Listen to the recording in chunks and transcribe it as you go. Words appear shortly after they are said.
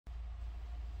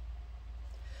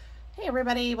Hey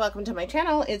everybody, welcome to my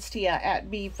channel. It's Tia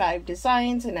at B5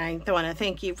 Designs, and I want to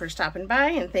thank you for stopping by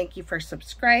and thank you for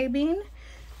subscribing.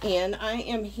 And I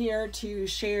am here to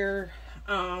share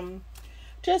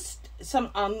just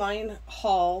some online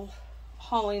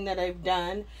hauling that I've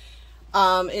done.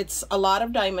 It's a lot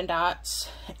of diamond dots,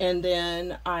 and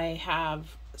then I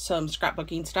have some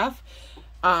scrapbooking stuff.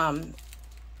 And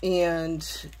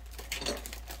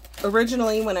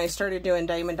originally, when I started doing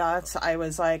diamond dots, I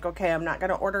was like, okay, I'm not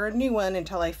going to order a new one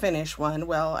until I finish one.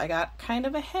 Well, I got kind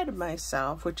of ahead of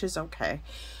myself, which is okay.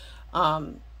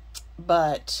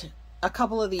 But a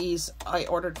couple of these I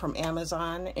ordered from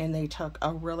Amazon, and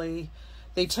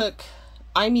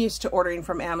I'm used to ordering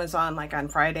from Amazon like on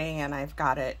Friday, and I've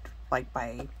got it like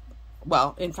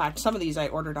well, in fact, some of these I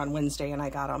ordered on Wednesday and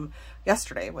I got them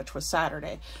yesterday, which was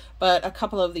Saturday. But a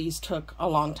couple of these took a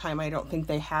long time. I don't think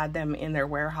they had them in their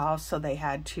warehouse, so they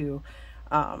had to,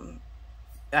 I'm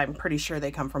pretty sure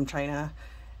they come from China.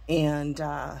 And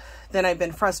then I've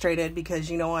been frustrated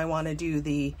because, I want to do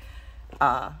the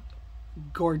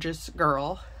Gorgeous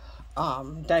Girl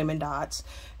diamond dots.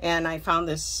 And I found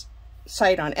this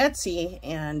site on Etsy,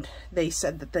 and they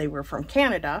said that they were from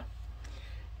Canada,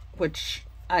 which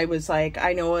I was like,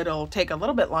 I know it'll take a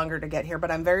little bit longer to get here,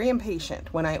 but I'm very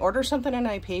impatient. When I order something and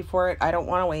I pay for it, I don't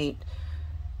want to wait,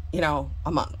 a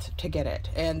month to get it.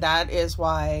 And that is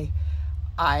why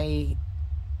I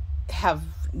have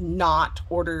not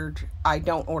ordered, I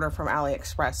don't order from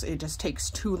AliExpress. It just takes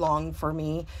too long for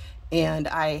me. And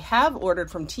I have ordered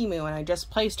from Temu, and I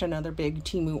just placed another big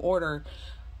Temu order,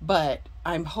 but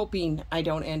I'm hoping I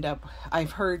don't end up,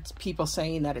 I've heard people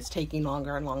saying that it's taking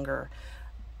longer and longer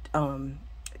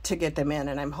to get them in,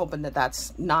 and I'm hoping that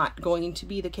that's not going to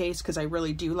be the case, because I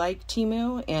really do like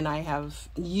Temu, and I have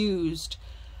used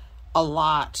a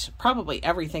lot, probably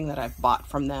everything that I've bought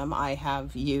from them I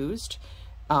have used,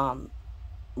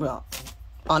 well,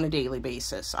 on a daily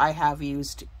basis. I have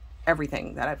used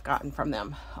everything that I've gotten from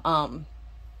them.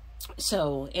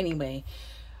 So anyway,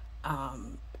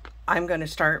 I'm going to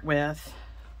start with,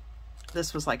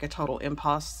 this was like a total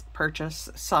impulse purchase,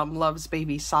 some Love's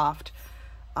Baby Soft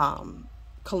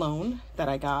cologne that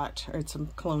I got, or some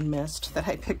cologne mist that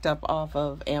I picked up off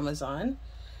of Amazon.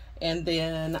 And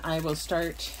then I will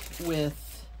start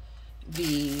with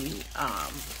the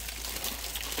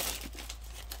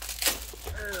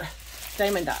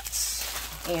diamond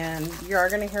dots. And you are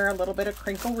going to hear a little bit of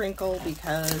crinkle wrinkle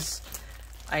because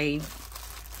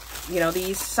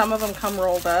these, some of them come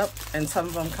rolled up and some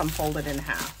of them come folded in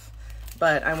half.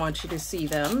 But I want you to see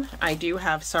them. I do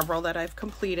have several that I've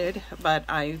completed, but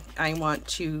I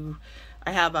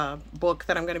have a book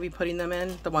that I'm going to be putting them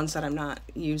in, the ones that I'm not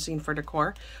using for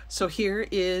decor. So here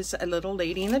is a little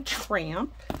Lady and the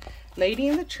Tramp. Lady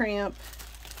and the Tramp,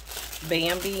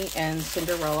 Bambi, and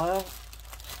Cinderella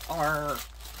are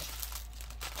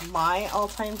my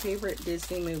all-time favorite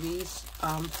Disney movies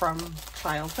from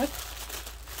childhood.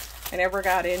 I never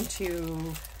got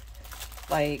into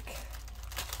like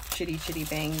Chitty Chitty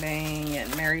Bang Bang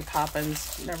and Mary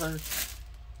Poppins. Never,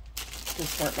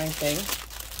 just weren't my thing.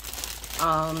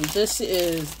 This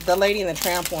is the Lady and the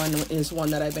Tramp one, is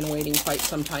one that I've been waiting quite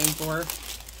some time for,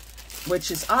 which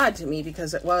is odd to me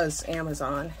because it was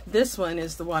Amazon. This one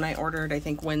is the one I ordered, I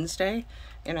think, Wednesday,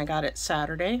 and I got it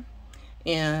Saturday.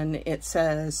 And it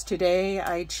says, today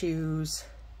I choose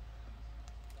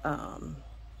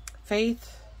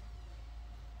faith,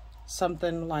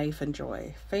 something, life, and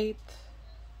joy. Faith.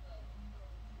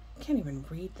 I can't even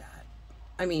read that.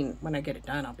 I mean, when I get it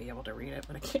done, I'll be able to read it,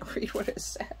 but I can't read what it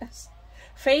says.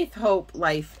 Faith, hope,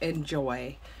 life, and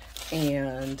joy.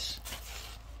 And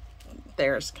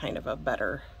there's kind of a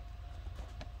better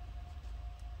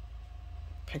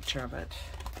picture of it.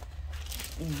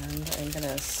 And I'm going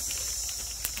to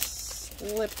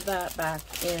slip that back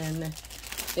in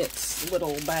its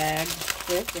little bag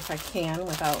quick if I can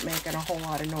without making a whole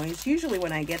lot of noise. Usually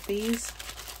when I get these,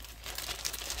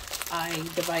 I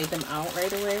divide them out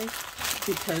right away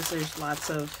because there's lots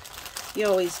of, you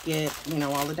always get,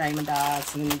 all the diamond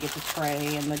dots, and then you get the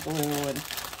tray and the glue, and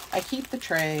I keep the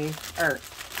tray, or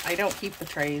I don't keep the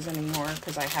trays anymore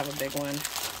because I have a big one,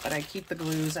 but I keep the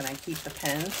glues and I keep the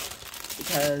pens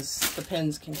because the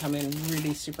pens can come in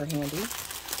really super handy.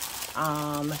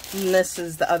 And this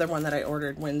is the other one that I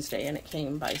ordered Wednesday, and it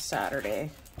came by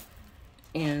Saturday.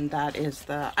 And that is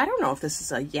the, I don't know if this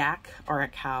is a yak or a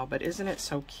cow, but isn't it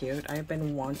so cute? I've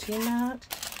been wanting that.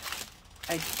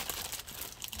 I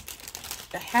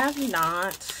have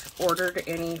not ordered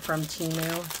any from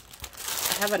Temu.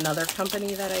 I have another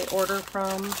company that I order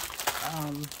from.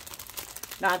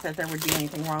 Not that there would be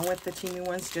anything wrong with the Temu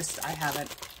ones, just I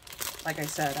haven't, like I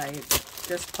said,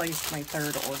 just placed my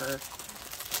third order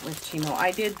with Temu.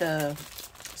 I did the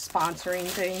sponsoring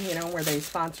thing, you know, where they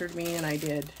sponsored me, and I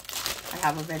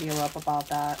have a video up about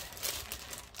that.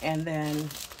 And then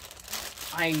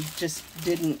I just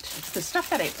didn't, the stuff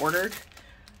that I ordered,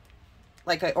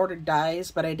 like I ordered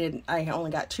dyes, but I only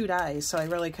got 2 dyes, so I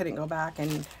really couldn't go back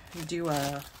and do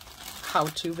a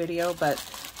how-to video. But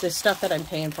the stuff that I'm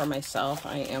paying for myself,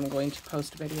 I am going to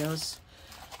post videos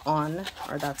on,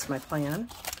 or that's my plan.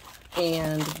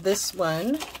 And this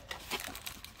one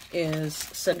is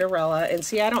Cinderella, and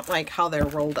see, I don't like how they're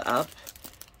rolled up,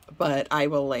 but I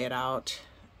will lay it out,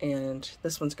 and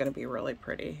this one's going to be really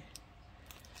pretty.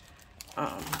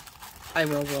 I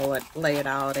will lay it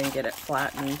out and get it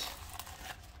flattened.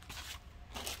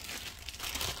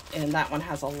 And that one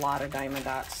has a lot of diamond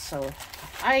dots, so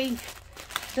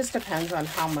just depends on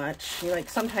how much. Like,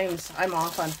 sometimes I'm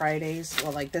off on Fridays,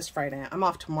 well, like this Friday, I'm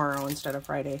off tomorrow instead of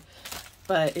Friday,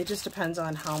 but it just depends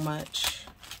on how much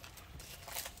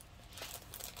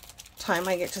time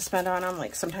I get to spend on them.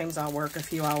 Like, sometimes I'll work a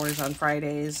few hours on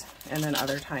Fridays, and then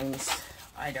other times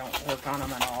I don't work on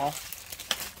them at all.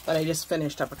 But I just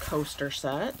finished up a coaster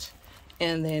set.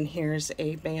 And then here's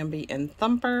a Bambi and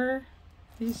Thumper.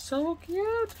 He's so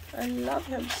cute. I love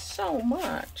him so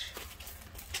much.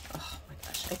 Oh my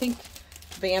gosh. I think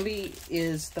Bambi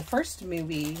is the first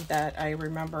movie that I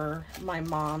remember my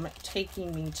mom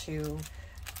taking me to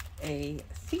a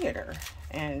theater.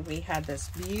 And we had this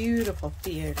beautiful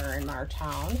theater in our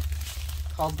town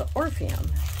called the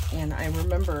Orpheum. And I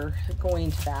remember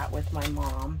going to that with my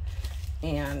mom.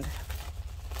 And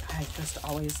I just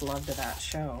always loved that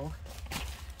show.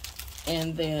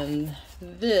 And then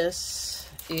this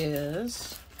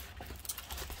is,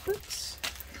 oops,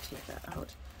 take that out,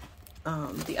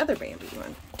 the other Bambi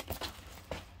one.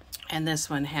 And this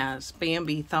one has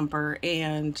Bambi, Thumper,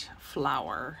 and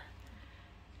Flower.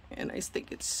 And I just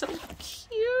think it's so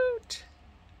cute.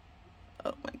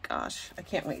 Oh my gosh, I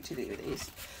can't wait to do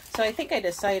these. So I think I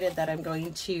decided that I'm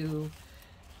going to,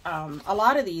 a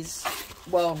lot of these,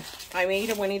 well, I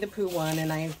made a Winnie the Pooh one,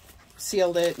 and I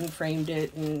sealed it and framed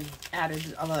it and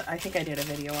added, I think I did a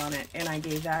video on it, and I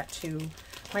gave that to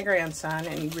my grandson,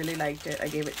 and he really liked it. I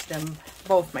gave it to them,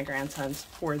 both my grandsons,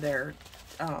 for their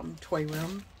toy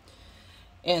room.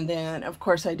 And then, of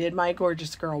course, I did my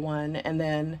Gorgeous Girl one, and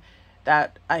then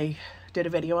that I did a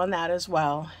video on that as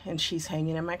well, and she's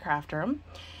hanging in my craft room.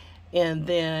 And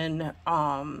then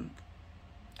I'm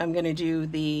going to do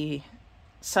the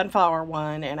sunflower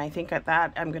one, and I think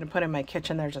that I'm going to put in my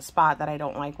kitchen. There's a spot that I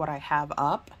don't like what I have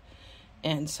up,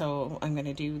 and so I'm going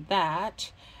to do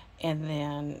that. And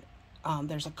then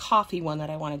there's a coffee one that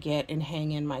I want to get and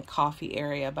hang in my coffee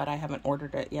area, but I haven't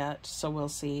ordered it yet, so we'll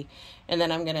see. And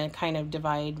then I'm going to kind of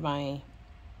divide my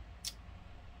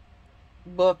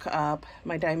book up,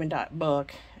 my diamond dot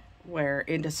book,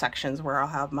 into sections where I'll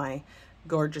have my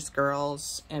Gorgeous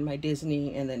Girls and my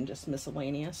Disney, and then just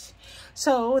miscellaneous.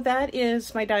 So that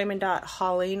is my diamond dot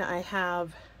hauling. I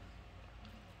have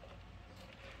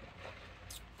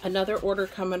another order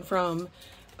coming from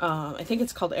I think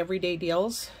it's called Everyday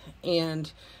Deals,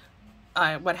 and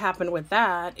what happened with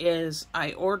that is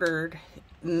I ordered,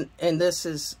 and this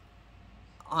is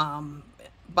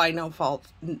by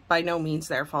no means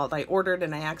their fault. I ordered,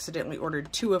 and I accidentally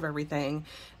ordered 2 of everything,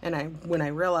 and when I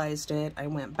realized it, I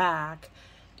went back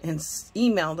and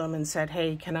emailed them and said,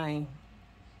 hey,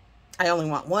 I only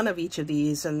want 1 of each of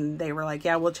these, and they were like,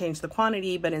 yeah, we'll change the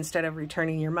quantity, but instead of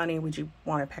returning your money, would you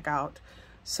want to pick out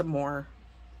some more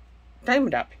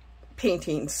diamond dot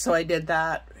paintings? So I did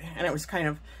that, and it was kind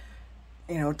of,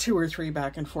 2 or 3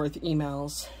 back and forth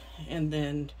emails, and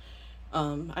then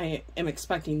I am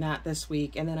expecting that this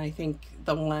week. And then I think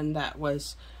the one that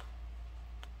was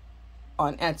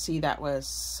on Etsy that was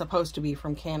supposed to be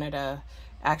from Canada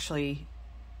actually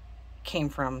came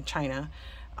from China.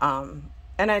 And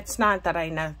it's not that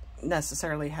I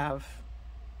necessarily have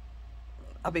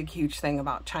a big huge thing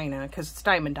about China, because it's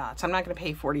diamond dots. I'm not going to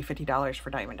pay $40, $50 for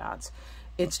diamond dots.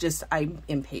 It's just I'm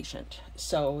impatient.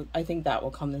 So I think that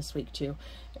will come this week too.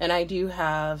 And I do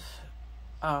have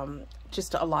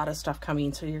just a lot of stuff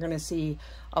coming, so you're going to see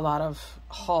a lot of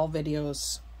haul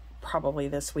videos probably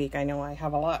this week. I know I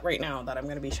have a lot right now that I'm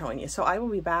going to be showing you, so I will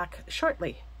be back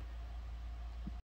shortly.